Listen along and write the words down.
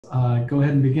go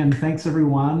ahead and begin. Thanks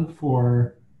everyone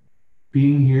for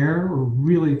being here. We're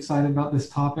really excited about this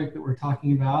topic that we're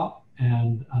talking about.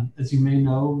 And as you may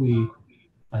know, we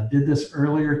did this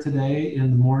earlier today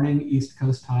in the morning, East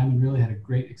Coast time, and really had a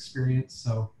great experience.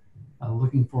 So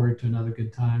looking forward to another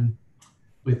good time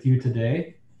with you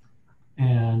today.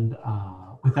 And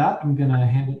with that, I'm gonna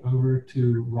hand it over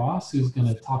to Ross, who's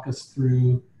gonna talk us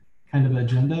through kind of the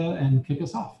agenda and kick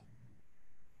us off.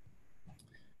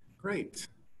 Great.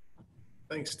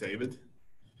 Thanks, David.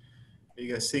 Are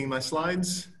you guys seeing my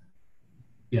slides?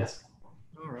 Yes.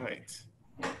 All right.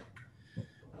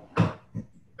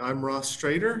 I'm Ross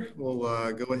Strader. We'll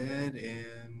go ahead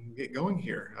and get going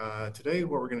here. Today,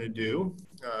 what we're going to do,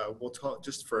 we'll talk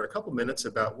just for a couple minutes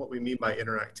about what we mean by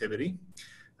interactivity,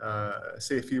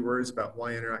 say a few words about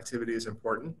why interactivity is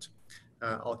important.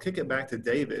 I'll kick it back to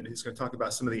David, who's going to talk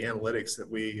about some of the analytics that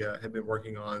we have been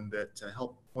working on that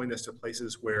help point us to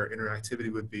places where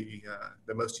interactivity would be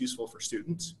the most useful for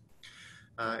students.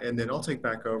 And then I'll take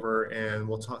back over and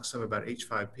we'll talk some about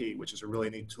H5P, which is a really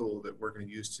neat tool that we're going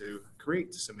to use to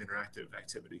create some interactive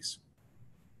activities.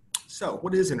 So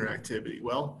what is interactivity?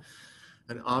 Well,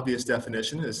 an obvious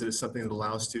definition is that it's something that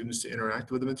allows students to interact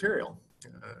with the material.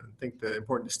 I think the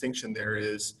important distinction there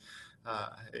is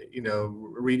you know,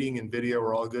 reading and video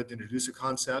are all good to introduce a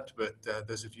concept, but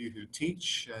those of you who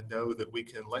teach know that we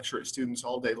can lecture at students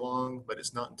all day long, but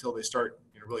it's not until they start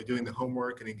really doing the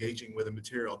homework and engaging with the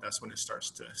material, that's when it starts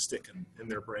to stick in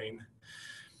their brain.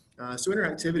 So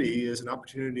interactivity is an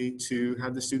opportunity to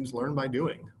have the students learn by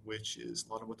doing, which is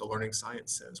a lot of what the learning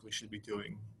science says we should be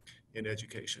doing in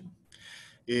education.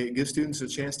 It gives students a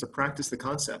chance to practice the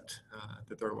concept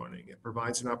that they're learning. It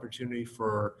provides an opportunity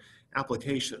for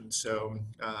application. So,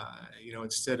 you know,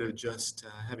 instead of just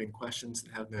having questions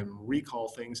that have them recall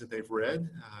things that they've read,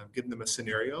 give them a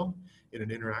scenario in an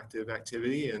interactive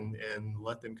activity and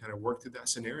let them kind of work through that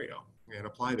scenario and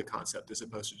apply the concept as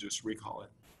opposed to just recall it.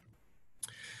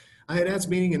 It adds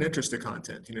meaning and interest to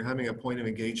content. You know, having a point of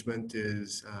engagement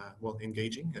is, well,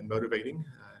 engaging and motivating.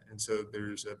 And so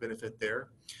there's a benefit there.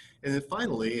 And then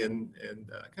finally, and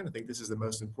I kind of think this is the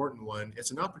most important one,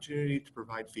 it's an opportunity to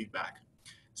provide feedback.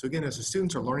 So again, as the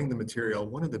students are learning the material,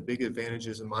 one of the big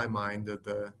advantages in my mind of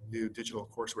the new digital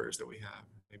courseware that we have,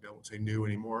 maybe I won't say new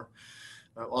anymore,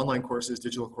 online courses,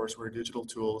 digital courseware, digital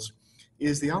tools,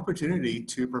 is the opportunity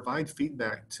to provide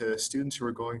feedback to students who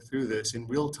are going through this in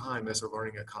real time as they're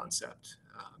learning a concept.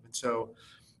 And so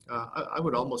I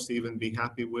would almost even be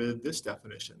happy with this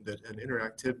definition, that an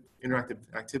interactive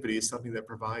activity is something that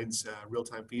provides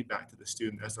real-time feedback to the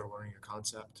student as they're learning a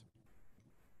concept.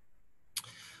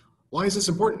 Why is this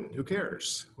important? Who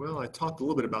cares? Well, I talked a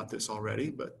little bit about this already,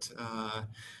 but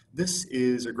this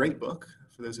is a great book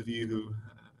for those of you who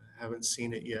haven't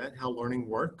seen it yet, How Learning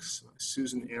Works.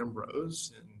 Susan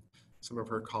Ambrose and some of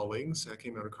her colleagues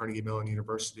came out of Carnegie Mellon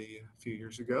University a few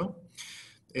years ago.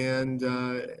 And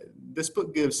this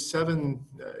book gives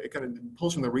it kind of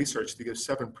pulls from the research to give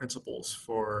 7 principles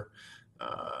for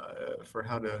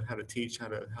how to teach, how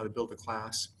to build a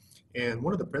class. And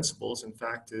one of the principles, in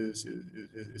fact, is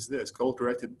this: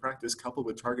 goal-directed practice coupled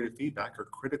with targeted feedback are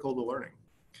critical to learning.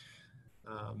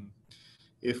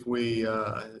 If we,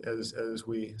 as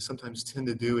we sometimes tend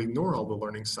to do, ignore all the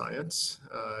learning science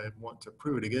and want to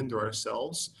prove it again to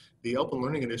ourselves, the Open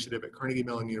Learning Initiative at Carnegie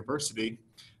Mellon University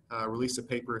released a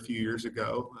paper a few years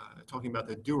ago talking about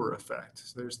the doer effect.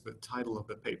 So there's the title of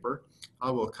the paper.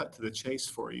 I will cut to the chase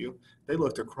for you. They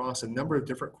looked across a number of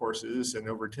different courses and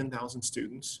over 10,000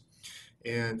 students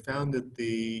and found that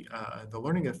the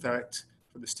learning effect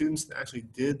for the students that actually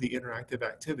did the interactive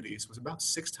activities was about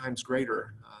 6 times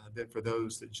greater than for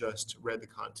those that just read the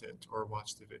content or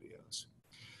watched the videos.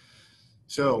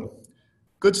 So,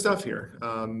 good stuff here.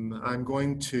 I'm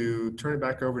going to turn it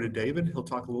back over to David. He'll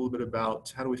talk a little bit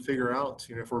about how do we figure out,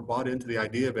 you know, if we're bought into the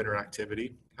idea of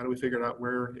interactivity, how do we figure out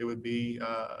where it would be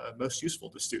most useful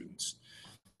to students.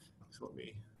 So let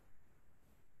me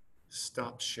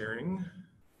stop sharing.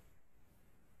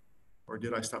 Or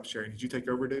did I stop sharing? Did you take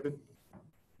over, David?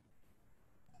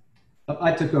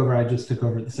 I took over. I just took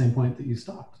over at the same point that you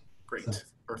stopped. Great, so.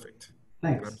 Perfect.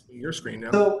 Thanks. I'm seeing your screen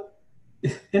now. So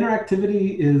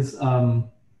interactivity is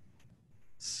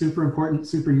super important,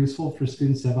 super useful for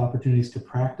students to have opportunities to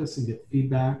practice and get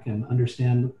feedback and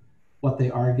understand what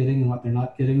they are getting and what they're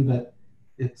not getting. But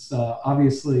it's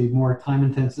obviously more time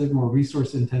intensive, more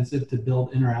resource intensive to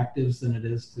build interactives than it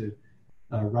is to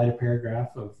write a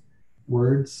paragraph of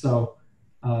words. So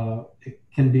it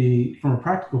can be, from a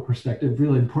practical perspective,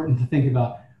 really important to think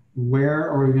about where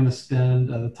are we going to spend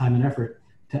the time and effort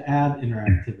to add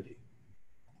interactivity.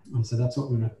 And so that's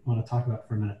what we want to talk about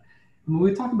for a minute. When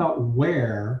we talk about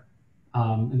where,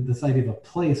 and this idea of a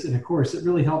place in a course, it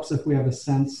really helps if we have a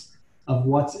sense of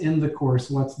what's in the course,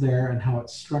 what's there, and how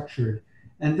it's structured.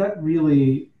 And that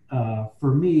really,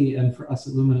 for me and for us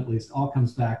at Lumen at least, all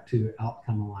comes back to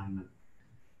outcome alignment.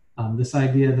 This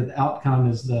idea that the outcome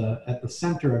is at the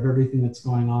center of everything that's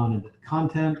going on, and that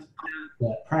content,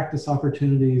 that practice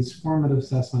opportunities, formative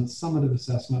assessment, summative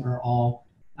assessment are all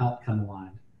outcome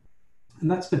aligned. And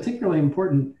that's particularly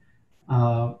important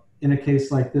in a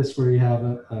case like this where you have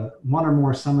one or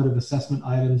more summative assessment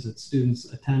items that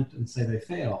students attempt and say they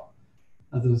fail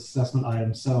those assessment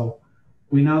items. So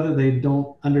we know that they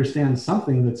don't understand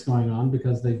something that's going on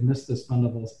because they've missed this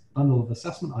bundle of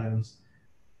assessment items.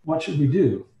 What should we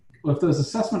do? Well, if those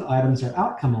assessment items are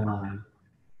outcome aligned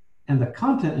and the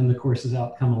content in the course is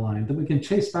outcome aligned, then we can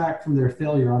chase back from their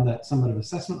failure on that summative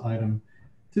assessment item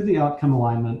to the outcome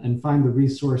alignment and find the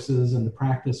resources and the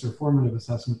practice or formative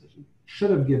assessment that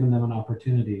should have given them an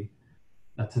opportunity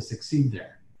to succeed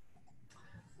there.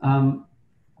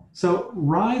 So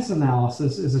RISE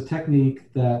analysis is a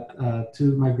technique that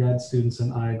two of my grad students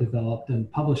and I developed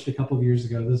and published a couple of years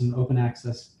ago. This is an open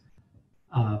access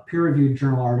peer-reviewed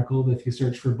journal article that if you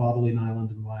search for Bodley,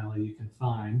 Nyland, and Wiley, you can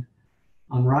find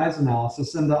on RISE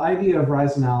analysis. And the idea of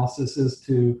RISE analysis is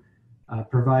to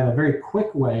provide a very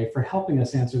quick way for helping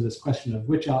us answer this question of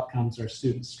which outcomes are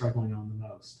students struggling on the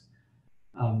most.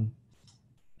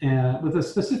 And with a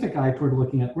specific eye toward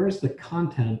looking at where's the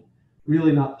content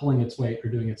really not pulling its weight or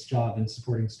doing its job in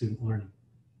supporting student learning.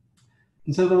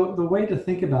 And so the way to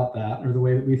think about that, or the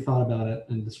way that we thought about it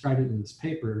and described it in this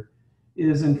paper,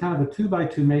 is in kind of a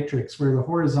 2x2 matrix where the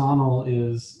horizontal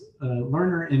is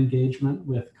learner engagement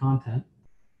with content,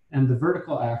 and the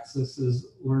vertical axis is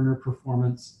learner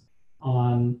performance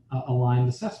on aligned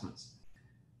assessments.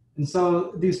 And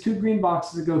so these two green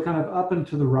boxes that go kind of up and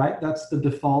to the right, that's the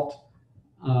default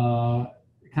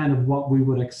kind of what we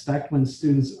would expect when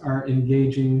students are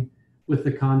engaging with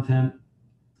the content,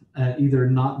 either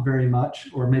not very much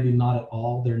or maybe not at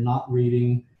all. They're not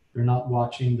reading, they're not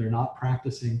watching, they're not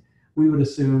practicing. We would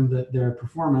assume that their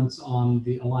performance on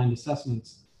the aligned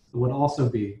assessments would also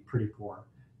be pretty poor.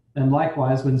 And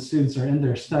likewise, when students are in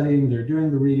there studying, they're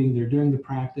doing the reading, they're doing the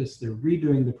practice, they're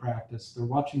redoing the practice, they're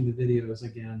watching the videos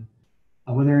again.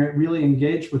 When they're really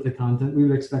engaged with the content, we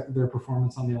would expect that their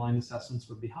performance on the aligned assessments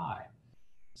would be high.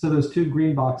 So those two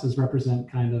green boxes represent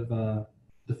kind of a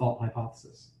default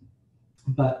hypothesis.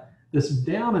 But this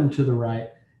down and to the right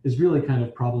is really kind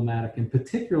of problematic, and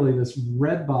particularly this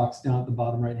red box down at the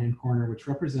bottom right-hand corner, which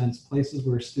represents places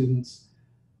where students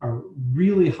are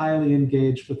really highly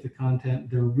engaged with the content.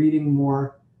 They're reading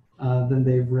more than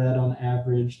they've read on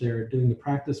average. They're doing the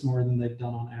practice more than they've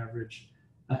done on average.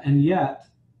 And yet,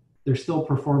 they're still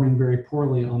performing very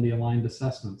poorly on the aligned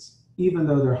assessments, even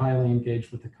though they're highly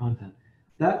engaged with the content.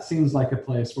 That seems like a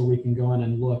place where we can go in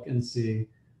and look and see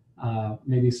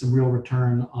maybe some real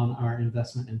return on our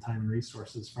investment in time and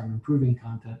resources from improving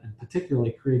content and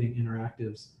particularly creating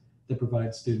interactives that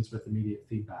provide students with immediate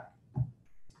feedback.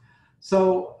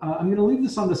 So I'm going to leave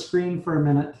this on the screen for a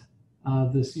minute,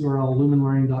 this URL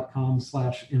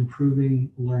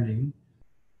lumenlearning.com/improvinglearning.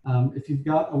 If you've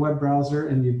got a web browser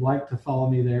and you'd like to follow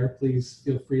me there, please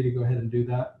feel free to go ahead and do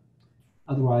that.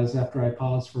 Otherwise, after I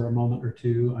pause for a moment or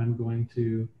two, I'm going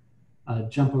to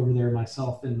jump over there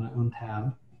myself in my own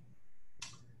tab.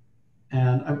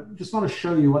 And I just want to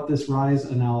show you what this RISE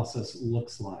analysis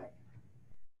looks like.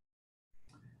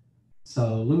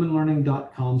 So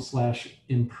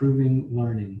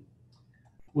lumenlearning.com/improvinglearning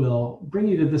will bring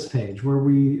you to this page where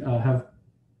we have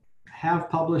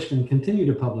published and continue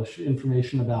to publish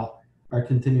information about our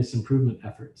continuous improvement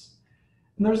efforts.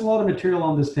 And there's a lot of material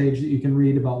on this page that you can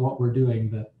read about what we're doing,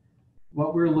 but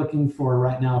what we're looking for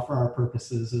right now for our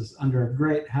purposes is under a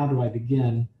great how do I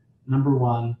begin, number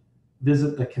one,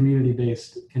 visit the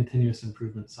community-based continuous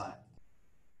improvement site.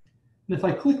 And if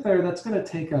I click there, that's going to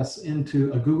take us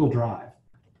into a Google Drive.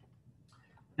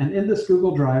 And in this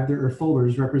Google Drive, there are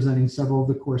folders representing several of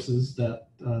the courses that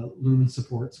Lumen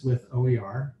supports with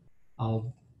OER.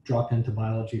 I'll drop into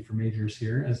biology for majors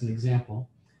here as an example.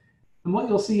 And what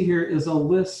you'll see here is a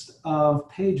list of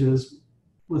pages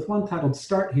with one titled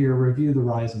Start Here, Review the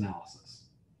RISE Analysis.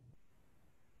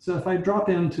 So if I drop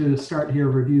into Start Here,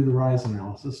 Review the RISE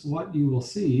Analysis, what you will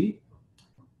see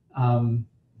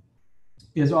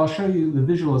is I'll show you the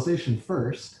visualization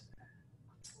first.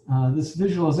 This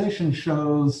visualization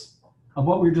shows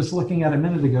what we were just looking at a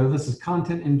minute ago. This is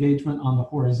content engagement on the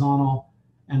horizontal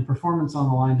and performance on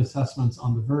aligned assessments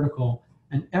on the vertical.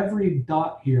 And every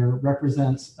dot here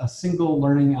represents a single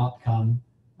learning outcome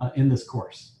in this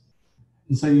course.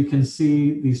 And so you can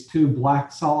see these two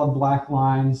solid black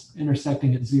lines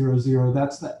intersecting at 0, 0.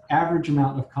 That's the average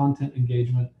amount of content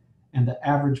engagement and the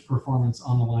average performance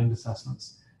on aligned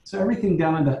assessments. So everything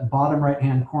down in that bottom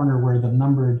right-hand corner where the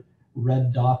numbered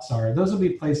red dots are, those will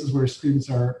be places where students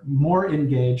are more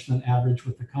engaged than average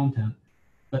with the content,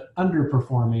 but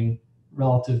underperforming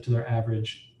relative to their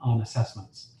average on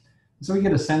assessments. So we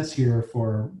get a sense here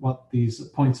for what these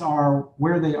points are,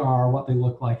 where they are, what they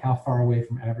look like, how far away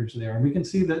from average they are. And we can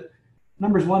see that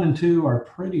numbers 1 and 2 are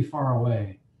pretty far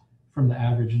away from the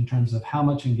average in terms of how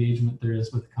much engagement there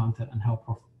is with content and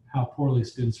how poorly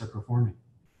students are performing.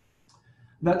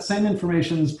 That same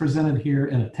information is presented here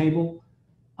in a table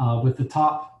with the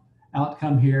top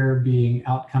outcome here being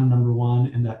outcome number 1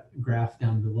 in that graph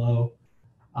down below.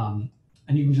 And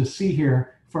you can just see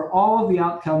here, for all of the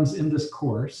outcomes in this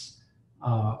course,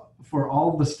 for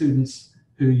all of the students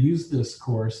who used this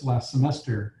course last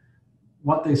semester,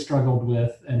 what they struggled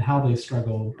with and how they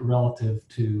struggled relative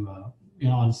to,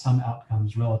 on some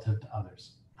outcomes relative to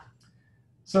others.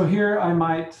 So here I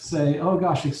might say, oh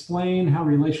gosh, explain how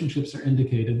relationships are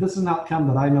indicated. This is an outcome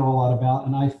that I know a lot about,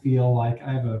 and I feel like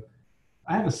I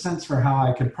have a sense for how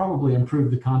I could probably improve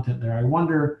the content there. I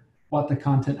wonder what the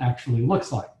content actually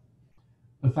looks like.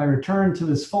 If I return to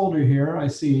this folder here, I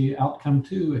see outcome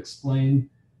 2, explain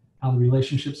how the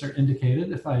relationships are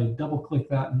indicated. If I double click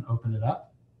that and open it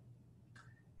up,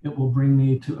 it will bring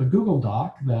me to a Google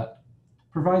Doc that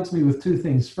provides me with two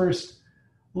things. First,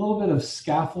 a little bit of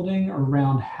scaffolding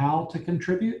around how to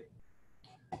contribute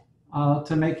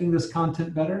to making this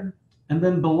content better. And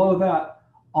then below that,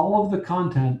 all of the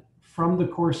content from the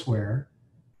courseware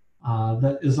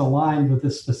that is aligned with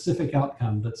this specific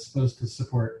outcome that's supposed to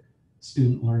support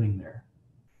student learning there.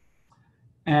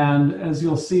 And as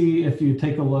you'll see, if you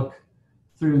take a look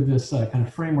through this kind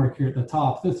of framework here at the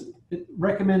top, it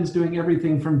recommends doing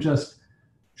everything from just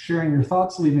sharing your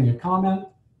thoughts, leaving a comment,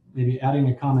 maybe adding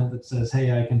a comment that says,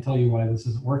 hey, I can tell you why this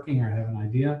isn't working, or I have an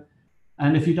idea.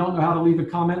 And if you don't know how to leave a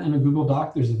comment in a Google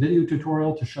Doc, there's a video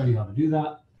tutorial to show you how to do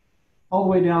that. All the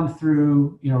way down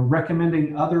through,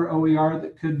 recommending other OER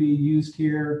that could be used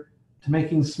here, to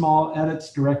making small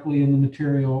edits directly in the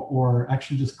material, or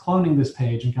actually just cloning this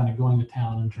page and kind of going to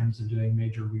town in terms of doing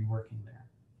major reworking there.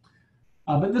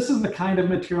 But this is the kind of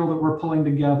material that we're pulling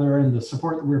together and the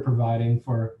support that we're providing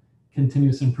for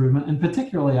continuous improvement. And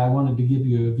particularly, I wanted to give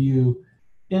you a view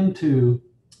into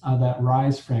that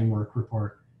RISE framework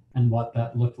report and what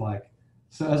that looked like.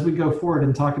 So as we go forward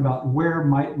and talk about where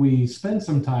might we spend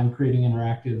some time creating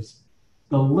interactives,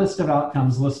 the list of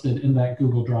outcomes listed in that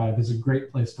Google Drive is a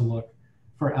great place to look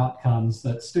for outcomes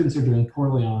that students are doing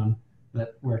poorly on,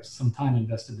 where some time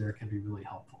invested there can be really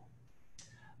helpful.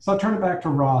 So I'll turn it back to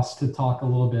Ross to talk a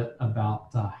little bit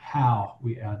about how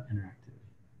we add interactivity.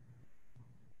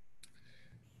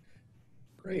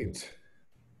 Great.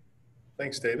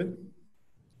 Thanks, David.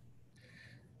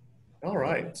 All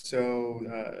right, so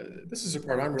this is a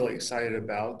part I'm really excited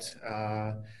about.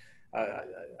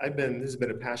 This has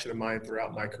been a passion of mine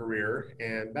throughout my career.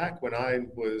 And back when I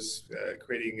was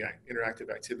creating interactive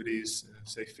activities,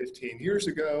 say 15 years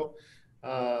ago,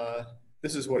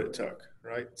 this is what it took,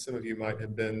 right? Some of you might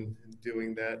have been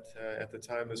doing that at the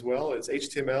time as well. It's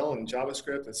HTML and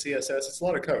JavaScript and CSS. It's a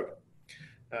lot of code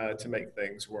to make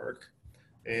things work.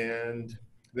 And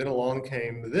then along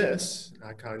came this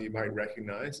icon you might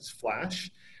recognize. It's Flash.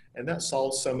 And that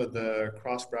solves some of the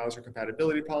cross-browser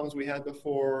compatibility problems we had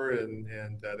before, and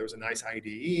there was a nice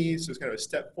IDE, so it's kind of a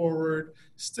step forward.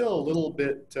 Still a little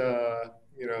bit,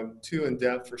 too in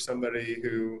depth for somebody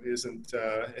who isn't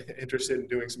interested in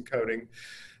doing some coding,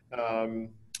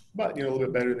 but a little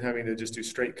bit better than having to just do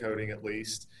straight coding at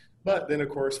least. But then, of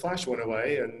course, Flash went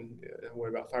away, and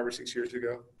about 5 or 6 years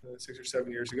ago, 6 or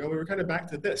 7 years ago, we were kind of back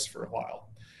to this for a while.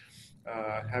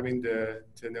 Having to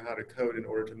know how to code in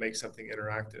order to make something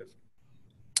interactive.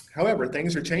 However,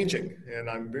 things are changing, and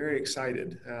I'm very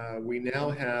excited. We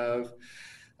now have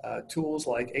tools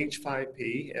like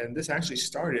H5P, and this actually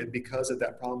started because of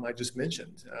that problem I just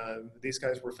mentioned. These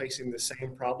guys were facing the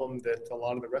same problem that a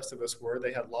lot of the rest of us were.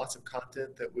 They had lots of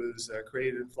content that was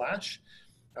created in Flash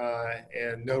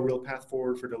and no real path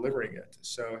forward for delivering it.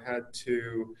 So had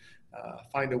to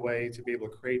find a way to be able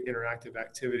to create interactive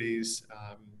activities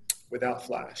without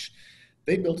Flash.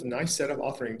 They built a nice set of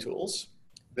authoring tools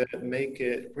that make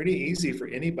it pretty easy for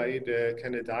anybody to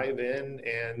kind of dive in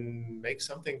and make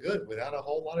something good without a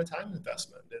whole lot of time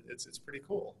investment. It's pretty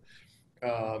cool.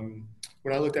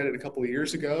 When I looked at it a couple of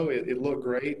years ago, it looked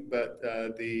great, but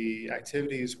the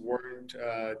activities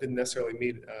didn't necessarily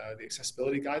meet the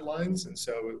accessibility guidelines, and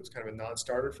so it was kind of a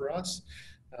non-starter for us.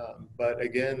 But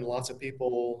again, lots of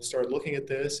people started looking at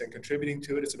this and contributing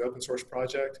to it. It's an open source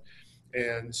project.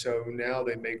 And so now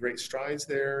they've made great strides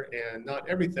there, and not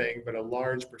everything, but a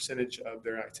large percentage of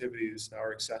their activities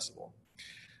are accessible.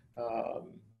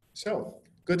 So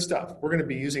good stuff. We're going to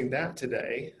be using that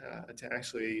today to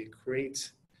actually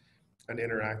create an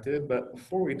interactive. But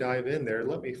before we dive in there,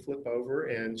 let me flip over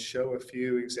and show a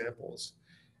few examples.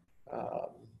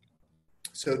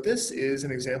 So this is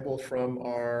an example from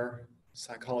our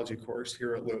psychology course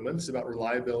here at Lumen. This is about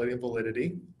reliability and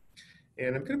validity.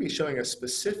 And I'm going to be showing a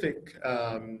specific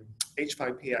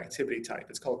H5P activity type.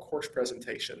 It's called course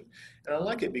presentation. And I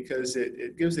like it because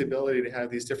it gives the ability to have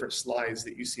these different slides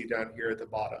that you see down here at the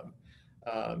bottom.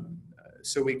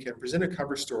 So we can present a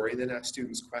cover story, then ask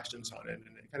students questions on it,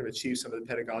 and it kind of achieve some of the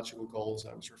pedagogical goals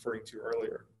I was referring to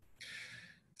earlier.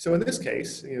 So in this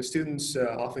case, students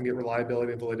often get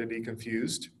reliability and validity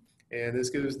confused. And this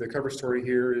gives the cover story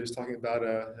here is talking about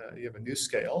you have a new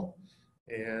scale,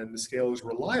 and the scale is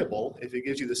reliable if it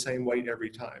gives you the same weight every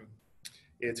time.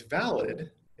 It's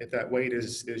valid if that weight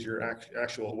is your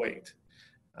actual weight.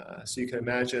 So you can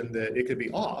imagine that it could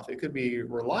be off. It could be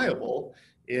reliable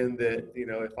in that,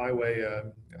 if I weigh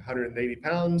 180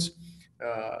 pounds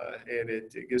and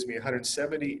it gives me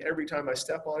 170 every time I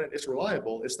step on it, it's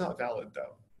reliable. It's not valid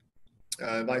though.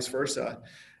 Vice versa.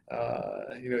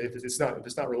 If it's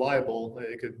not reliable,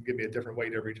 it could give me a different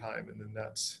weight every time, and then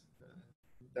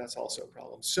that's also a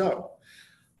problem. So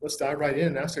let's dive right in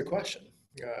and ask a question.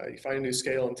 You find a new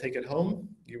scale and take it home.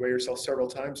 You weigh yourself several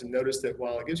times and notice that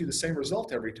while it gives you the same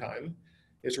result every time,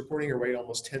 it's reporting your weight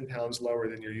almost 10 pounds lower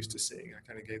than you're used to seeing. I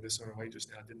kind of gave this one away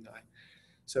just now, didn't I?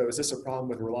 So is this a problem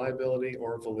with reliability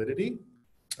or validity?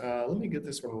 Let me get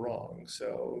this one wrong.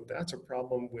 So that's a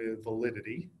problem with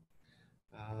validity.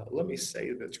 Let me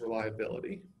say that's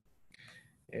reliability.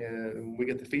 And we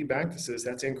get the feedback that says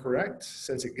that's incorrect.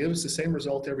 Since it gives the same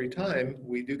result every time,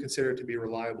 we do consider it to be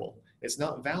reliable. It's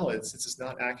not valid since it's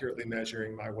not accurately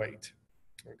measuring my weight.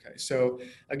 Okay, so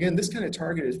again, this kind of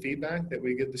targeted feedback that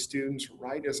we give the students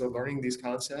right as they're learning these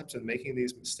concepts and making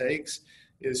these mistakes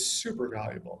is super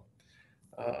valuable.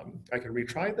 I can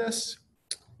retry this,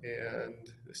 and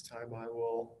this time I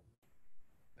will,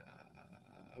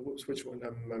 whoops, which one?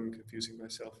 I'm confusing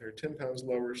myself here. 10 pounds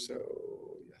lower, so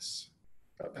yes.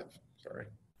 Sorry.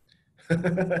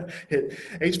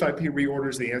 H5P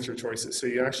reorders the answer choices. So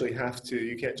you actually have to,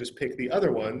 you can't just pick the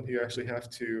other one, you actually have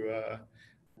to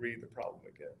read the problem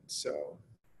again. So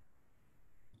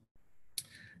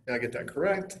now I get that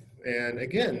correct. And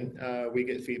again, we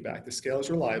get feedback. The scale is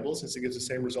reliable since it gives the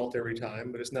same result every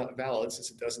time, but it's not valid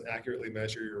since it doesn't accurately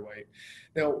measure your weight.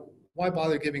 Now, why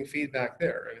bother giving feedback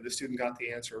there? I mean, the student got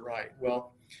the answer right.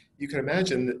 Well, you can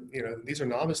imagine that these are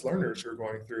novice learners who are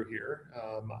going through here.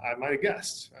 I might have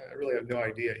guessed. I really have no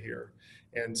idea here.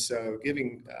 And so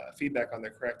giving feedback on the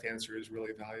correct answer is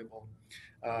really valuable.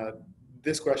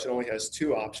 This question only has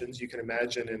 2 options. You can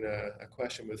imagine in a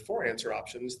question with 4 answer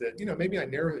options that, maybe I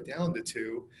narrow it down to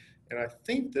 2, and I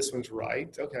think this one's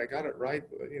right. Okay, I got it right.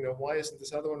 But, why isn't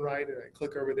this other one right? And I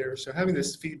click over there. So having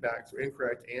this feedback for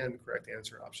incorrect and correct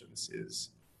answer options is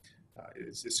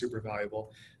super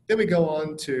valuable. Then we go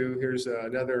on to, here's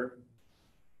some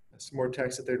more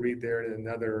text that they read there, and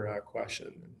another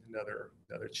question, another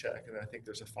check. And I think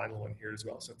there's a final one here as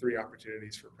well. So 3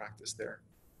 opportunities for practice there.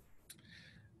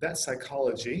 That's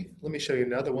psychology. Let me show you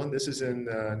another one. This is in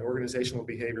an organizational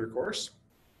behavior course.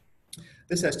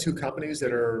 This has 2 companies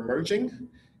that are merging.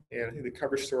 And I think the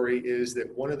cover story is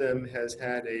that one of them has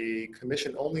had a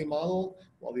commission-only model,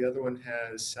 while the other one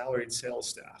has salaried sales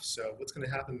staff. So what's going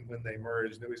to happen when they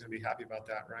merge? Nobody's going to be happy about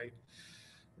that, right?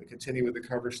 We continue with the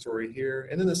cover story here,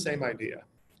 and then the same idea.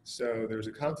 So there's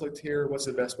a conflict here. What's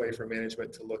the best way for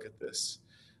management to look at this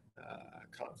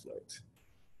conflict?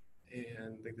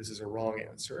 And I think this is a wrong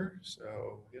answer.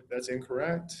 So yep, that's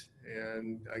incorrect.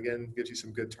 And again, gives you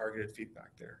some good targeted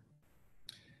feedback there.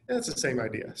 And it's the same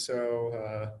idea.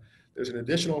 So there's an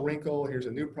additional wrinkle. Here's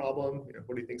a new problem.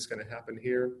 What do you think is going to happen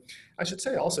here? I should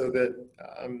say also that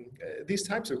these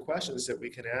types of questions that we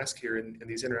can ask here in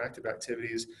these interactive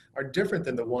activities are different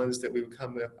than the ones that we would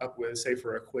come up with, say,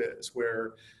 for a quiz,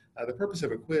 where the purpose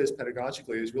of a quiz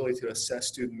pedagogically is really to assess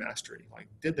student mastery. Like,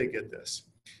 did they get this?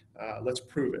 Let's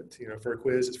prove it. For a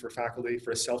quiz, it's for faculty.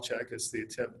 For a self-check, it's the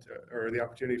attempt or the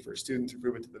opportunity for a student to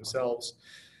prove it to themselves.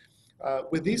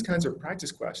 With these kinds of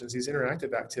practice questions, these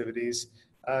interactive activities,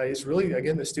 it's really,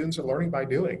 again, the students are learning by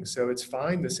doing. So it's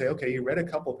fine to say, okay, you read a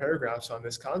couple paragraphs on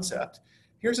this concept.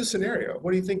 Here's a scenario.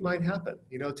 What do you think might happen?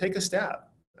 Take a stab.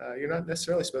 You're not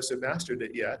necessarily supposed to have mastered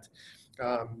it yet,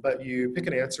 but you pick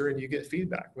an answer and you get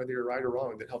feedback, whether you're right or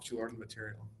wrong, that helps you learn the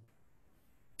material.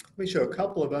 Let me show a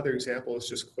couple of other examples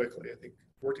just quickly. I think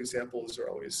worked examples are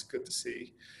always good to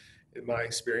see in my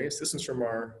experience. This is from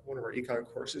one of our econ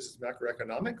courses,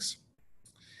 macroeconomics.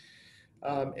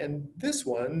 And this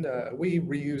one, we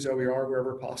reuse OER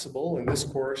wherever possible. In this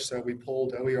course, we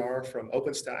pulled OER from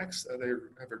OpenStax. They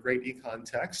have a great econ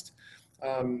text.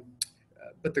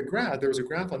 But there was a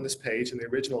graph on this page in the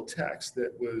original text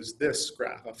that was this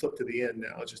graph. I'll flip to the end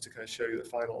now just to kind of show you the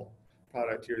final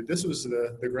product here. This was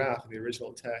the graph in the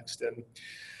original text. And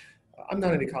I'm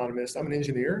not an economist, I'm an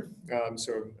engineer.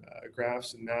 So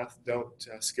graphs and math don't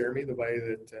scare me the way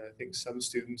that I think some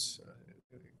students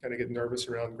kind of get nervous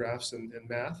around graphs and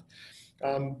math.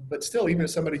 But still, even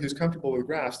as somebody who's comfortable with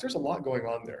graphs, there's a lot going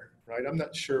on there, right? I'm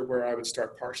not sure where I would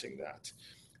start parsing that.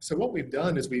 So what we've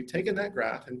done is we've taken that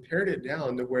graph and pared it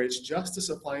down to where it's just a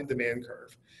supply and demand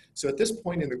curve. So at this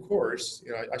point in the course,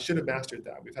 I should have mastered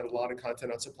that. We've had a lot of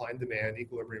content on supply and demand,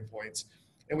 equilibrium points.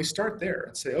 And we start there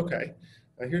and say, okay,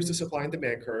 here's the supply and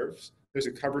demand curves. There's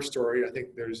a cover story. I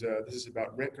think this is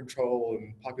about rent control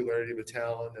and popularity of a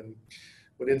town. And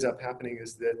what ends up happening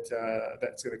is that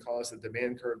that's going to cause the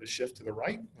demand curve to shift to the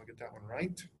right. I'll get that one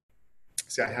right.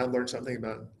 See, I have learned something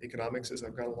about economics as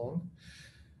I've gone along.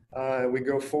 We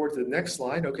go forward to the next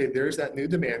slide. Okay, there's that new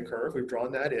demand curve. We've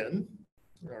drawn that in.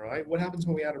 All right, what happens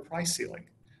when we add a price ceiling?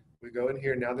 We go in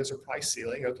here, now there's a price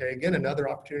ceiling. Okay, again, another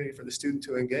opportunity for the student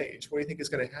to engage. What do you think is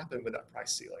going to happen with that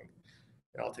price ceiling?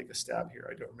 And I'll take a stab here.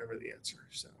 I don't remember the answer,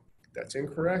 so that's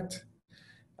incorrect.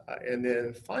 And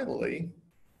then finally,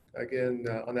 again,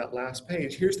 on that last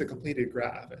page, here's the completed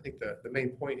graph. I think the main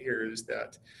point here is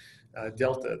that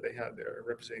delta they have there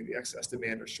representing the excess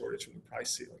demand or shortage from the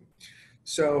price ceiling.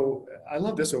 So I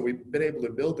love this one. We've been able to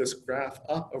build this graph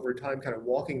up over time, kind of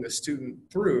walking the student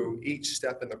through each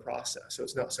step in the process. So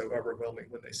it's not so overwhelming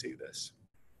when they see this.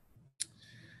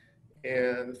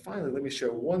 And finally, let me show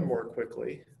one more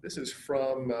quickly. This is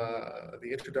from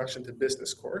the Introduction to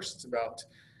Business course. It's about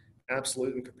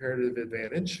absolute and comparative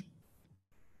advantage.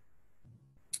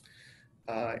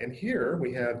 And here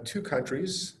we have two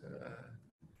countries.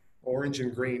 Orange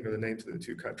and green are the names of the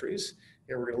two countries.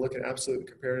 And we're going to look at absolute and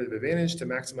comparative advantage to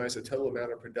maximize the total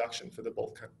amount of production for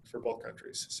both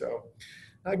countries. So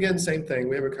again, same thing.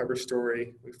 We have a cover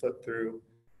story. We flip through.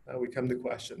 We come to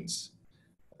questions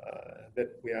that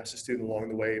we ask the student along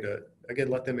the way to, again,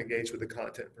 let them engage with the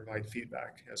content, provide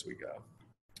feedback as we go.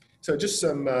 So just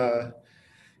some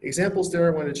examples there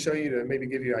I wanted to show you to maybe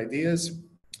give you ideas.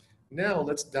 Now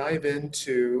let's dive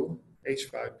into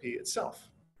H5P itself.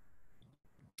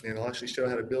 And I'll actually show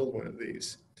how to build one of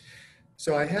these.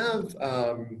 So I have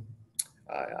a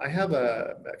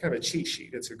kind of a cheat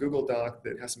sheet. It's a Google Doc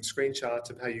that has some screenshots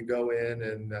of how you go in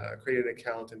and create an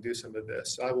account and do some of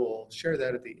this. So I will share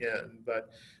that at the end. But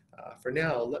for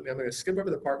now, I'm going to skip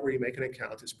over the part where you make an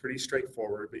account. It's pretty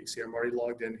straightforward, but you see I'm already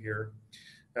logged in here.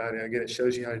 And again, it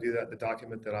shows you how to do that in the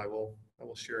document that I will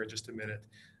share in just a minute.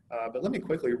 But let me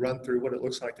quickly run through what it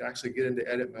looks like to actually get into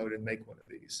edit mode and make one of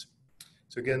these.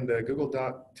 So again, the Google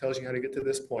Doc tells you how to get to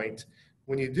this point.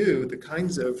 When you do, the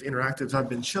kinds of interactives I've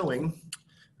been showing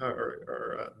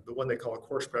are the one they call a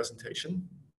course presentation.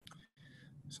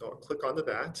 So I'll click onto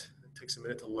that. It takes a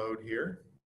minute to load here.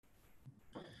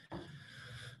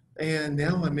 And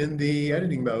now I'm in the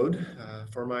editing mode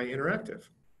for my interactive.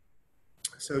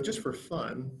 So just for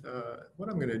fun, what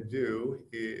I'm going to do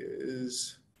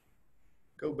is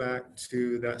go back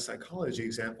to that psychology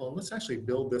example, and let's actually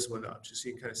build this one up just so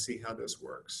you can kind of see how this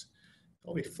works.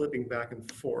 I'll be flipping back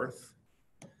and forth.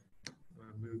 I'm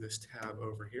going to move this tab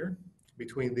over here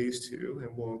between these two,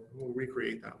 and we'll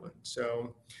recreate that one.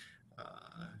 So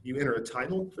you enter a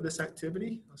title for this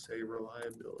activity. I'll say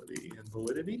reliability and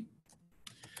validity.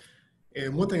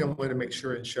 And one thing I'm going to make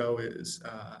sure and show is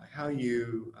how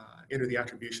you enter the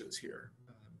attributions here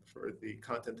for the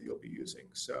content that you'll be using.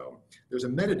 So there's a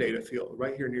metadata field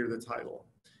right here near the title.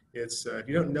 It's if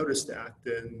you don't notice that,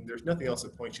 then there's nothing else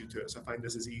that points you to it. So I find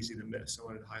this is easy to miss. I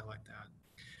wanted to highlight that.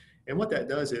 And what that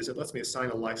does is it lets me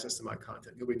assign a license to my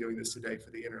content. You'll be doing this today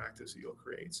for the interactives that you'll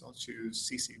create. So I'll choose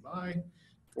CC BY.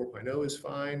 4.0 is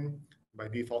fine. By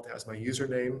default, it has my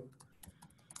username.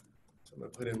 So I'm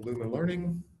going to put in Lumen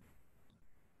Learning.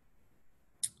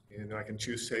 And I can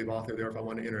choose save author there if I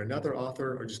want to enter another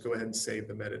author, or just go ahead and save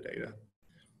the metadata.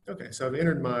 Okay, so I've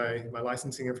entered my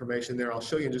licensing information there. I'll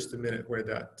show you in just a minute where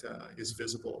that is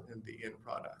visible in the end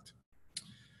product.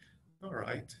 All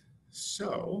right,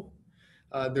 so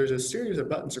there's a series of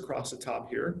buttons across the top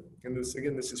here. And this,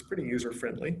 again, this is pretty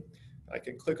user-friendly. I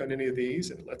can click on any of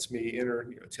these and it lets me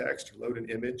enter text or load an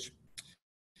image.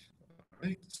 All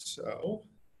right, so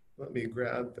let me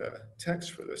grab the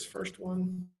text for this first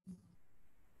one.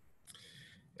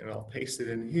 And I'll paste it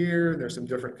in here. There's some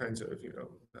different kinds of,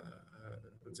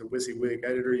 it's a WYSIWYG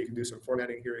editor. You can do some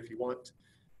formatting here if you want.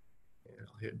 And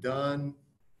I'll hit done.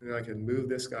 And I can move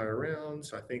this guy around.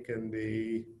 So I think I can move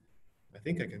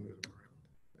him around.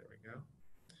 There we go.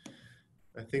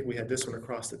 I think we had this one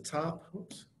across the top.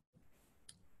 Oops.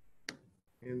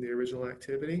 In the original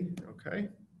activity. Okay.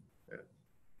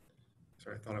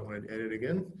 Sorry, I thought I wanted to edit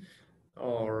again.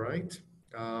 All right.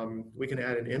 We can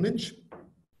add an image.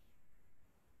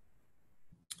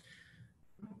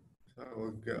 So I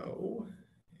will go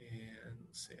and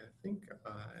let's see, I think I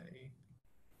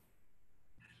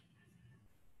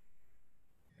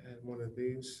had one of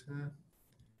these.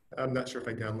 I'm not sure if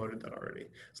I downloaded that already.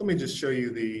 So let me just show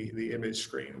you the image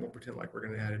screen. We'll pretend like we're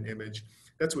going to add an image.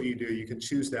 That's what you do. You can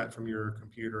choose that from your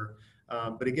computer.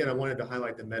 But again, I wanted to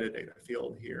highlight the metadata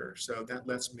field here. So that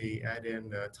lets me add in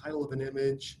the title of an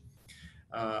image.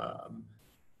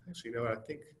 Actually, you know what? I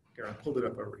think here, I pulled it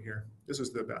up over here. This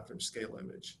is the bathroom scale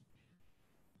image.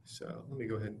 So let me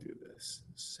go ahead and do this.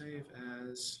 Save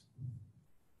as.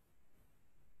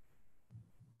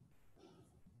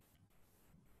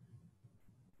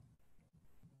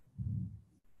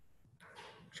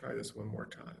 Try this one more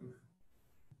time.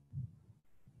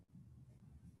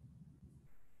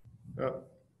 Oh,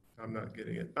 I'm not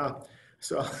getting it.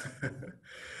 So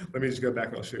let me just go back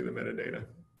and I'll show you the metadata.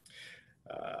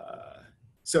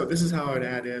 So this is how I'd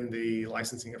add in the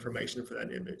licensing information for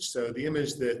that image. So the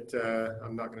image that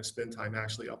I'm not going to spend time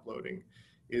actually uploading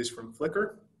is from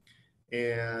Flickr.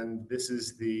 And this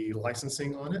is the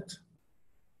licensing on it.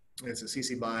 It's a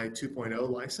CC BY 2.0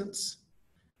 license.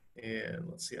 And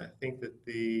let's see, I think that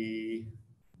the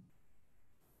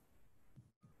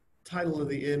title of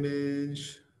the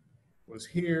image was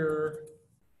here.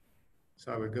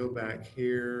 So I would go back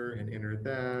here and enter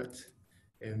that,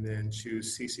 and then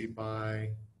choose CC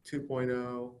BY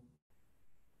 2.0.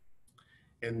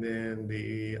 And then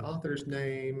the author's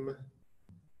name,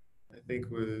 I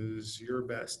think, was Your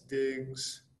Best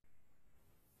Digs.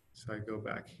 So I go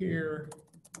back here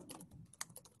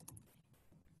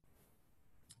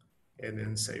and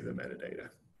then save the metadata.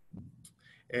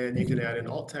 And you can add in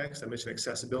alt text. I mentioned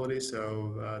accessibility,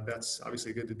 so that's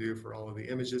obviously good to do for all of the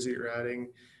images that you're adding.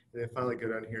 And then finally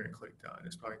go down here and click done.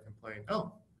 It's probably complaining,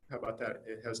 oh, how about that?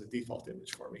 It has a default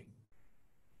image for me.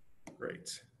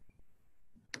 Great.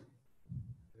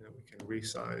 And we can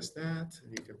resize that,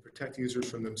 and you can protect users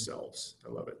from themselves. I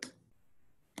love it.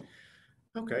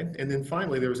 Okay, and then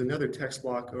finally, there was another text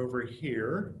block over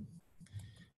here.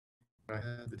 I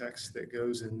have the text that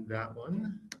goes in that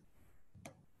one.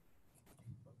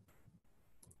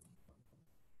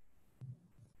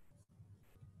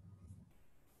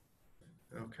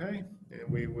 Okay, and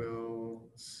we will,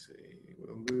 let's see,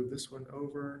 we'll move this one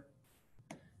over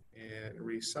and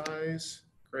resize.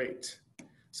 Great.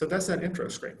 So that's that intro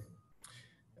screen.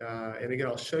 And again,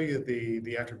 I'll show you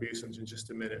the attributions in just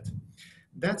a minute.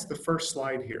 That's the first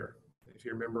slide here, if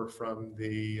you remember from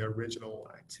the original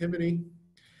activity.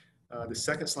 The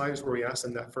second slide is where we asked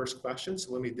them that first question,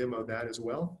 so let me demo that as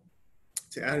well.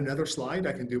 To add another slide,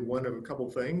 I can do one of a couple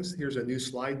things. Here's a new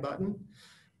slide button.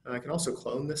 I can also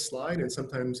clone this slide, and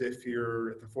sometimes if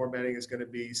the formatting is going to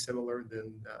be similar,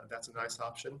 then that's a nice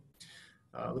option.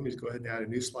 Let me just go ahead and add a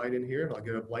new slide in here, and I'll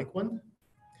get a blank one.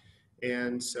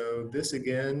 And so this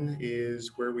again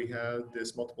is where we have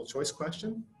this multiple choice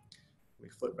question. We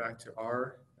flip back to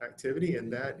our activity,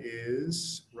 and that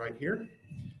is right here.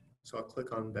 So I'll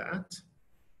click on that.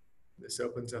 This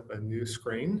opens up a new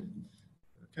screen.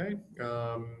 Okay.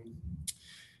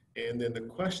 And then the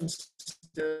question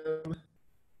system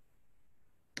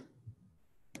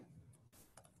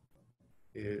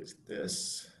is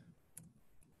this.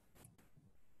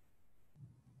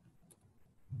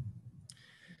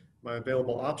 My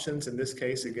available options in this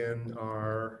case, again,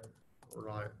 are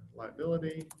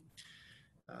reliability.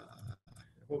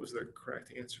 What was the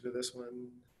correct answer to this one?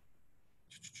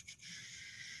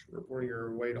 Reporting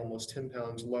your weight almost 10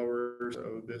 pounds lower.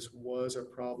 So this was a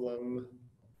problem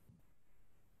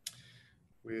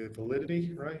with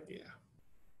validity, right? Yeah.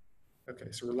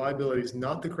 Okay, so reliability is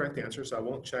not the correct answer, so I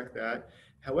won't check that.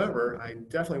 However, I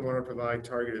definitely want to provide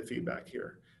targeted feedback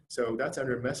here. So that's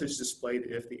under message displayed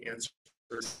if the answer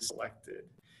is selected.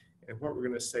 And what we're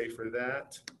going to say for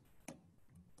that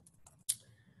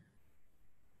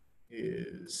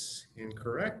is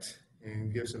incorrect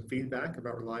and give some feedback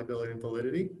about reliability and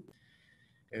validity.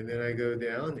 And then I go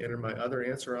down, enter my other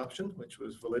answer option, which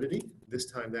was validity. This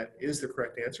time that is the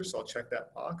correct answer, so I'll check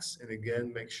that box. And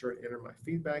again, make sure to enter my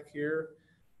feedback here.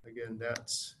 Again,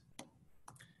 that's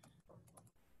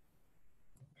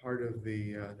part of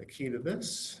the key to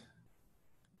this.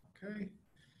 Okay.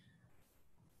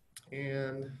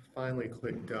 and finally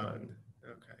click done.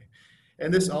 Okay.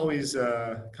 And this always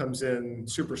comes in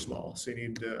super small, so you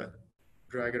need to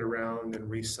drag it around and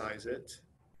resize it.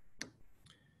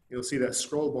 You'll see that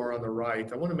scroll bar on the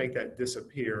right. I want to make that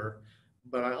disappear,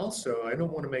 but I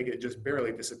don't want to make it just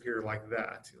barely disappear like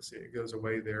that. You'll see it goes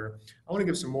away there. I want to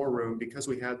give some more room because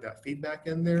we had that feedback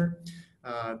in there.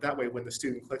 That way, when the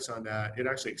student clicks on that, it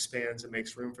actually expands and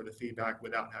makes room for the feedback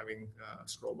without having a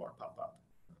scroll bar pop up.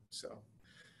 So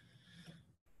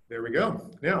there we go.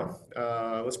 Now,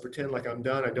 let's pretend like I'm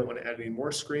done. I don't want to add any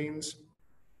more screens.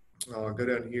 I'll go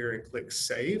down here and click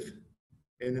Save.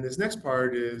 And then this next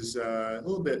part is a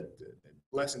little bit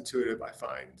less intuitive, I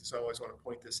find. So I always want to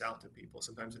point this out to people.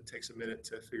 Sometimes it takes a minute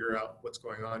to figure out what's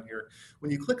going on here.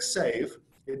 When you click Save,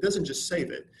 it doesn't just save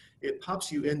it. It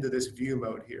pops you into this view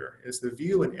mode here. It's the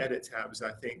View and Edit tabs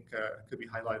I think could be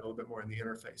highlighted a little bit more in the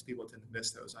interface. People tend to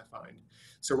miss those, I find.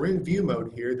 So we're in View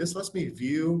mode here. This lets me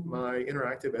view my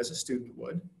interactive as a student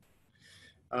would.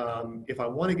 If I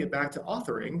want to get back to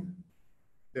authoring,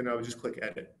 then I would just click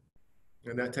Edit.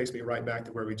 And that takes me right back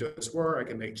to where we just were. I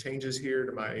can make changes here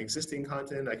to my existing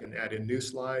content. I can add in new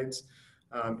slides.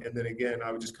 And then again,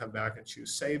 I would just come back and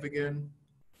choose Save again.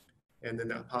 And then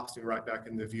that pops me right back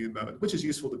into view mode, which is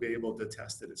useful to be able to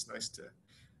test it. It's nice to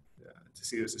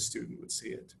see it as a student would see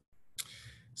it.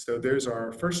 So there's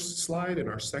our first slide and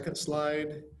our second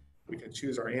slide. We can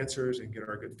choose our answers and get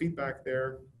our good feedback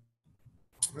there.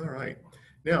 All right.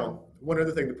 Now, one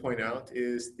other thing to point out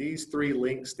is these three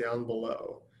links down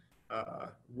below.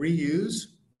 Reuse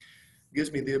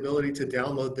gives me the ability to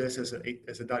download this as a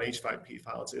 .h5p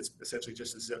file. It's essentially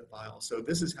just a zip file. So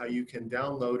this is how you can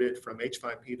download it from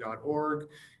h5p.org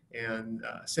and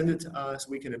send it to us.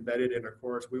 We can embed it in our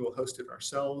course. We will host it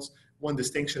ourselves. One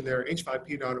distinction there,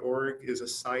 h5p.org is a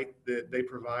site that they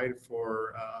provide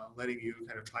for letting you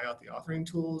kind of try out the authoring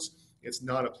tools. It's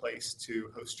not a place to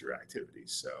host your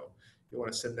activities. So you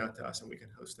want to send that to us and we can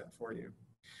host that for you.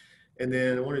 And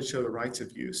then I wanted to show the rights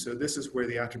of use. So this is where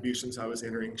the attributions I was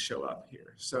entering show up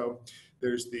here. So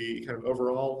there's the kind of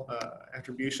overall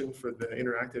attribution for the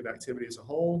interactive activity as a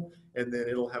whole, and then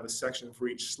it'll have a section for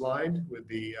each slide with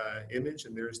the image,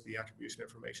 and there's the attribution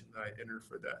information that I entered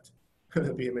for that,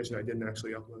 the image that I didn't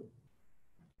actually upload.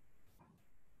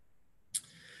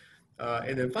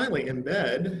 And then finally,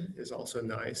 embed is also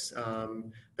nice.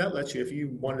 That lets you, if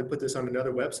you wanted to put this on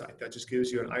another website, that just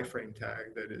gives you an iframe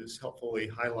tag that is helpfully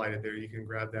highlighted there. You can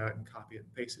grab that and copy it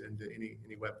and paste it into any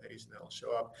web page and that'll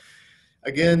show up.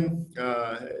 Again,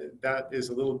 that is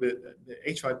a little bit,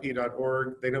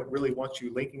 h5p.org, they don't really want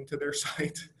you linking to their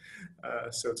site.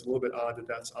 So it's a little bit odd that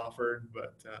that's offered,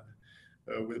 but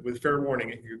with fair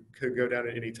warning, it could go down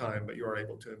at any time, but you are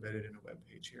able to embed it in a web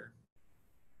page here.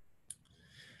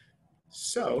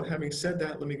 So having said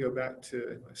that, let me go back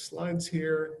to my slides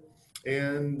here.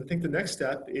 And I think the next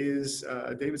step is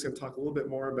David's going to talk a little bit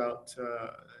more about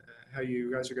how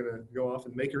you guys are going to go off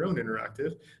and make your own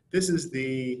interactive. This is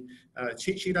the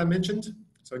cheat sheet I mentioned.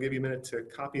 So I'll give you a minute to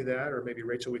copy that, or maybe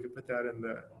Rachel, we could put that in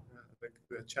the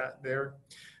chat there.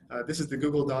 This is the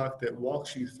Google Doc that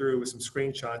walks you through with some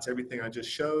screenshots, everything I just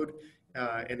showed.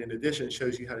 And in addition, it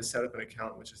shows you how to set up an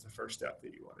account, which is the first step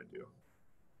that you want to do.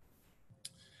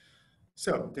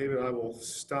 So, David, I will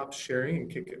stop sharing and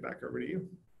kick it back over to you.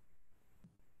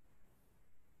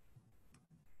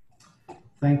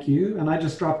 Thank you. And I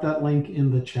just dropped that link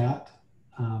in the chat.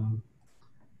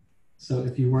 So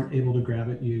if you weren't able to grab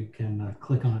it, you can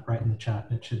click on it right in the chat.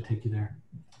 It should take you there.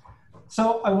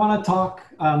 So I want to talk,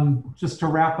 just to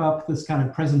wrap up this kind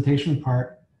of presentation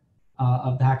part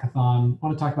of the hackathon, I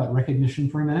want to talk about recognition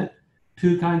for a minute.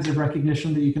 Two kinds of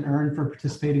recognition that you can earn for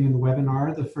participating in the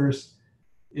webinar. The first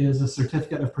is a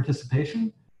certificate of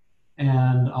participation,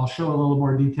 and I'll show a little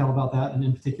more detail about that, and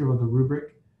in particular the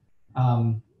rubric.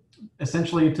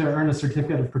 Essentially, to earn a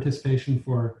certificate of participation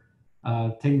for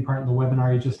taking part in the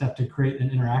webinar, you just have to create an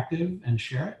interactive and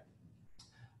share it.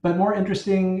 But more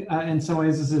interesting in some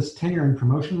ways is this tenure and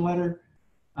promotion letter.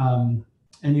 And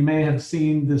you may have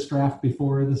seen this draft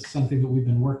before. This is something that we've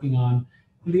been working on.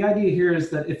 And the idea here is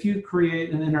that if you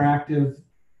create an interactive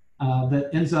that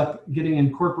ends up getting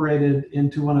incorporated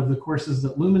into one of the courses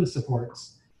that Lumen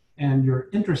supports, and you're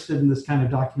interested in this kind of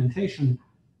documentation,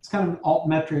 it's kind of an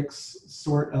altmetrics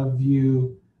sort of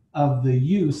view of the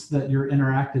use that your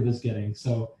interactive is getting.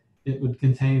 So it would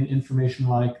contain information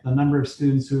like the number of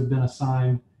students who have been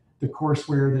assigned the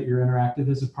courseware that your interactive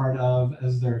is a part of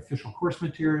as their official course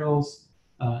materials,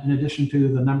 in addition to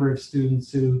the number of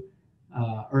students who,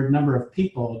 or number of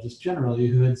people just generally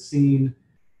who had seen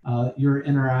your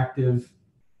interactive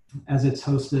as it's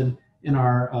hosted in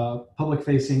our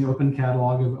public-facing open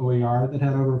catalog of OER that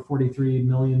had over 43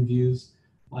 million views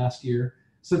last year.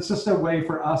 So it's just a way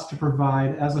for us to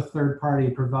provide, as a third party,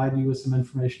 provide you with some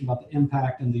information about the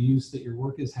impact and the use that your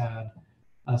work has had,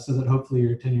 so that hopefully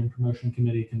your tenure and promotion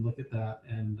committee can look at that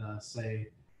and say,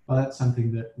 well, that's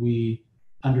something that we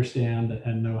understand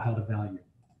and know how to value.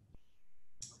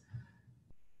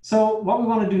 So what we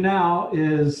want to do now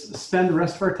is spend the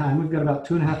rest of our time, we've got about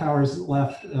 2.5 hours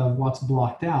left of what's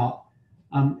blocked out,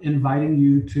 inviting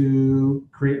you to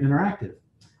create an interactive.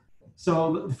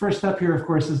 So the first step here, of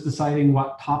course, is deciding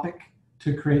what topic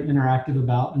to create an interactive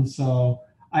about. And so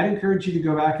I'd encourage you to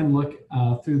go back and look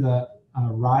through the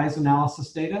RISE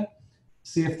analysis data,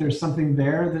 see if there's something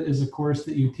there that is a course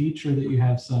that you teach or that you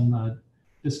have some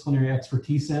disciplinary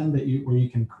expertise in where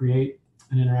you can create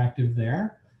an interactive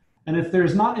there. And if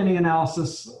there's not any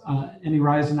analysis, any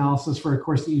RISE analysis for a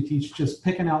course that you teach, just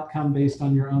pick an outcome based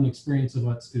on your own experience of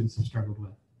what students have struggled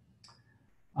with.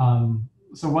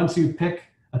 So once you pick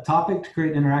a topic to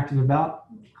create an interactive about,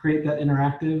 create that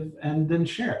interactive and then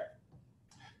share it.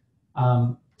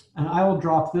 And I will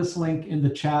drop this link in the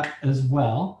chat as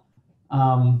well.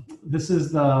 This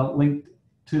is the link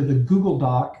to the Google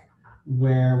Doc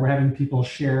where we're having people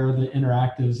share the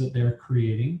interactives that they're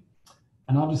creating.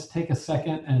 And I'll just take a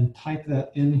second and type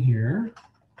that in here,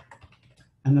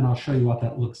 and then I'll show you what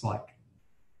that looks like.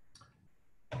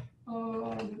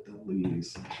 All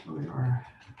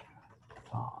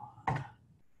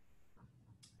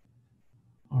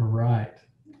right,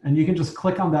 and you can just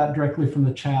click on that directly from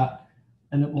the chat,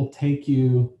 and it will take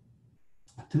you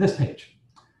to this page.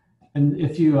 And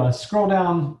if you scroll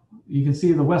down, you can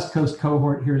see the West Coast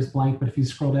cohort here is blank, but if you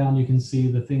scroll down, you can see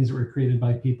the things that were created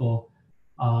by people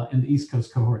in the East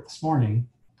Coast cohort this morning.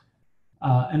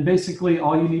 And basically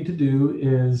all you need to do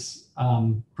is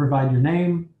provide your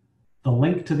name, the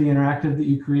link to the interactive that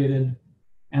you created,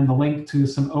 and the link to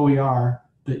some OER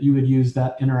that you would use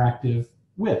that interactive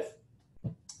with.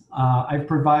 I've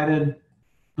provided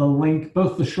the link,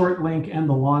 both the short link and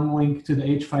the long link to the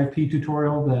H5P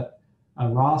tutorial that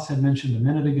Ross had mentioned a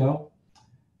minute ago.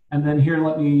 And then here,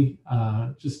 let me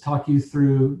just talk you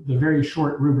through the very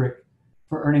short rubric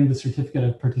for earning the certificate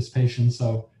of participation.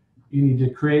 So you need to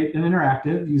create an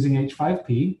interactive using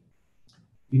H5P.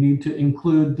 You need to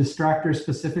include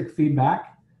distractor-specific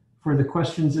feedback for the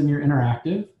questions in your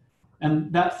interactive.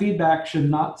 And that feedback should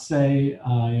not say,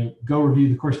 go review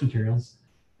the course materials.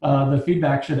 The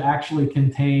feedback should actually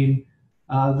contain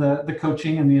the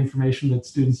coaching and the information that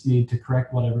students need to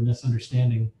correct whatever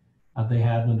misunderstanding they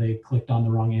had when they clicked on the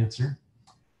wrong answer.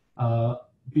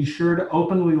 Be sure to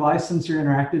openly license your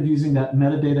interactive using that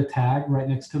metadata tag right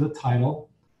next to the title.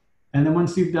 And then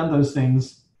once you've done those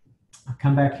things,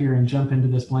 come back here and jump into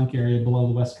this blank area below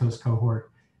the West Coast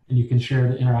cohort, and you can share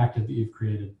the interactive that you've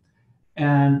created.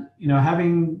 And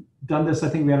having done this, I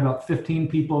think we had about 15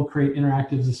 people create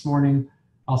interactives this morning.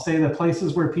 I'll say the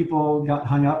places where people got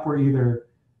hung up were either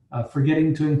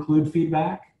forgetting to include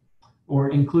feedback or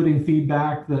including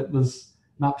feedback that was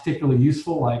not particularly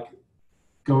useful, like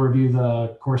go review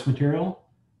the course material,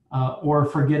 or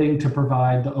forgetting to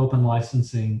provide the open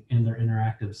licensing in their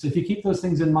interactive. So if you keep those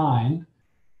things in mind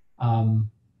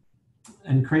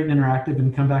and create an interactive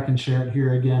and come back and share it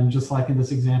here again, just like in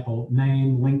this example,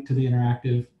 name, link to the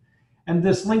interactive. And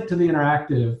this link to the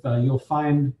interactive, you'll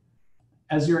find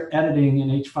as you're editing in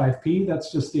H5P,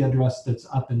 that's just the address that's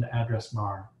up in the address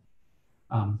bar.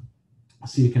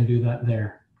 So you can do that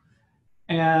there.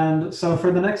 And so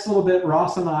for the next little bit,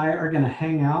 Ross and I are going to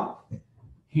hang out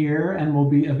here and we'll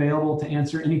be available to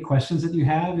answer any questions that you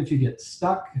have. If you get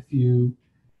stuck, if you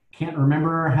can't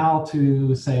remember how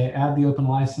to, say, add the open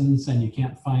license and you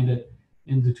can't find it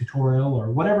in the tutorial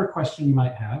or whatever question you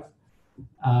might have,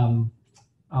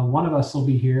 one of us will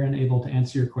be here and able to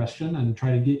answer your question and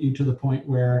try to get you to the point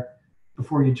where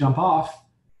before you jump off,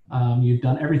 you've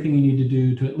done everything you need to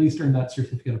do to at least earn that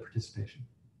certificate of participation.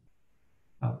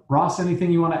 Ross,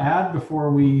 anything you want to add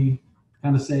before we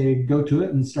kind of say go to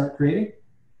it and start creating?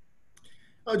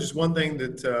 Oh, just one thing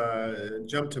that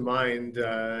jumped to mind,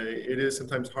 it is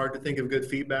sometimes hard to think of good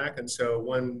feedback. And so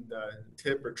one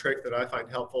tip or trick that I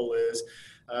find helpful is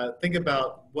think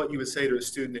about what you would say to a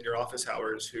student in your office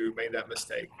hours who made that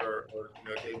mistake or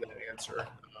gave that answer.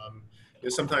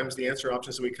 Sometimes the answer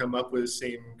options that we come up with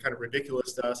seem kind of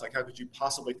ridiculous to us, like how could you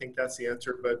possibly think that's the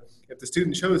answer? But if the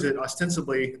student shows it,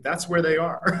 ostensibly, that's where they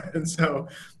are. And so,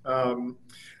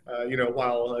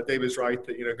 while Dave is right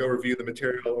that, go review the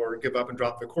material or give up and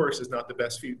drop the course is not the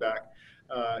best feedback.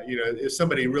 you know, if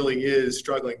somebody really is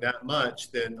struggling that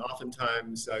much, then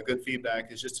oftentimes good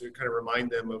feedback is just to kind of remind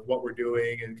them of what we're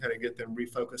doing and kind of get them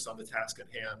refocused on the task at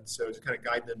hand. So to kind of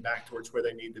guide them back towards where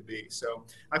they need to be. So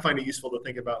I find it useful to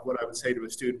think about what I would say to a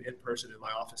student in person in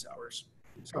my office hours.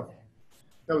 So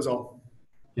that was all.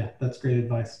 Yeah, that's great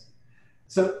advice.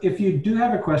 So if you do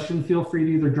have a question, feel free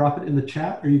to either drop it in the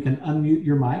chat or you can unmute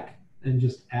your mic and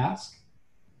just ask.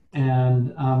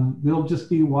 And we'll just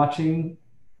be watching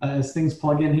as things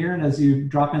plug in here. And as you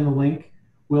drop in the link,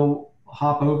 we'll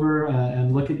hop over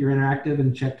and look at your interactive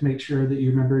and check to make sure that you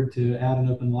remembered to add an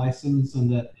open license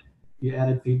and that you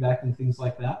added feedback and things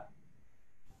like that.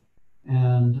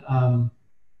 And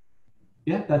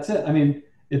yeah, that's it. I mean,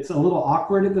 it's a little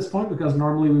awkward at this point because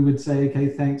normally we would say, okay,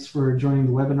 thanks for joining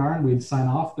the webinar and we'd sign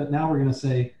off. But now we're going to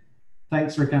say,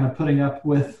 thanks for kind of putting up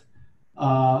with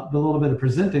the little bit of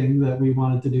presenting that we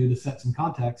wanted to do to set some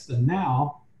context. And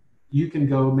now you can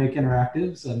go make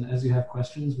interactives. And as you have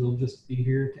questions, we'll just be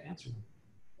here to answer them.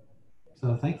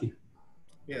 So thank you.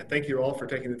 Yeah, thank you all for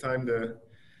taking the time to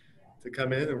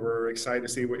come in, and we're excited to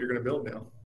see what you're going to build now.